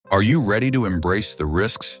Are you ready to embrace the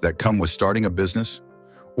risks that come with starting a business?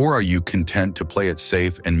 Or are you content to play it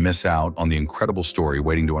safe and miss out on the incredible story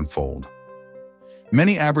waiting to unfold?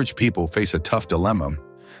 Many average people face a tough dilemma.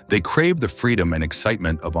 They crave the freedom and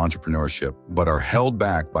excitement of entrepreneurship, but are held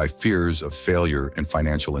back by fears of failure and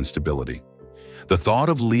financial instability. The thought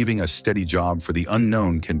of leaving a steady job for the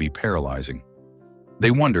unknown can be paralyzing.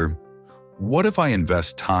 They wonder, what if I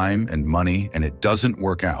invest time and money and it doesn't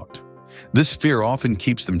work out? This fear often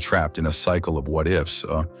keeps them trapped in a cycle of what-ifs,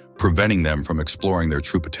 preventing them from exploring their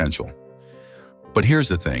true potential. But here's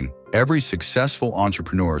the thing, every successful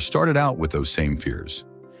entrepreneur started out with those same fears.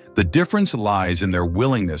 The difference lies in their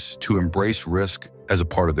willingness to embrace risk as a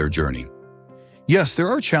part of their journey. Yes, there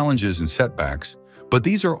are challenges and setbacks, but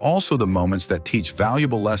these are also the moments that teach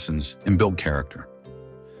valuable lessons and build character.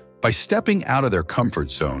 By stepping out of their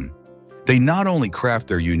comfort zone, they not only craft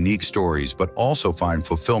their unique stories, but also find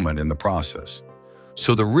fulfillment in the process.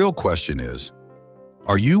 So the real question is,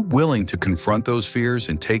 are you willing to confront those fears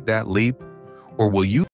and take that leap? Or will you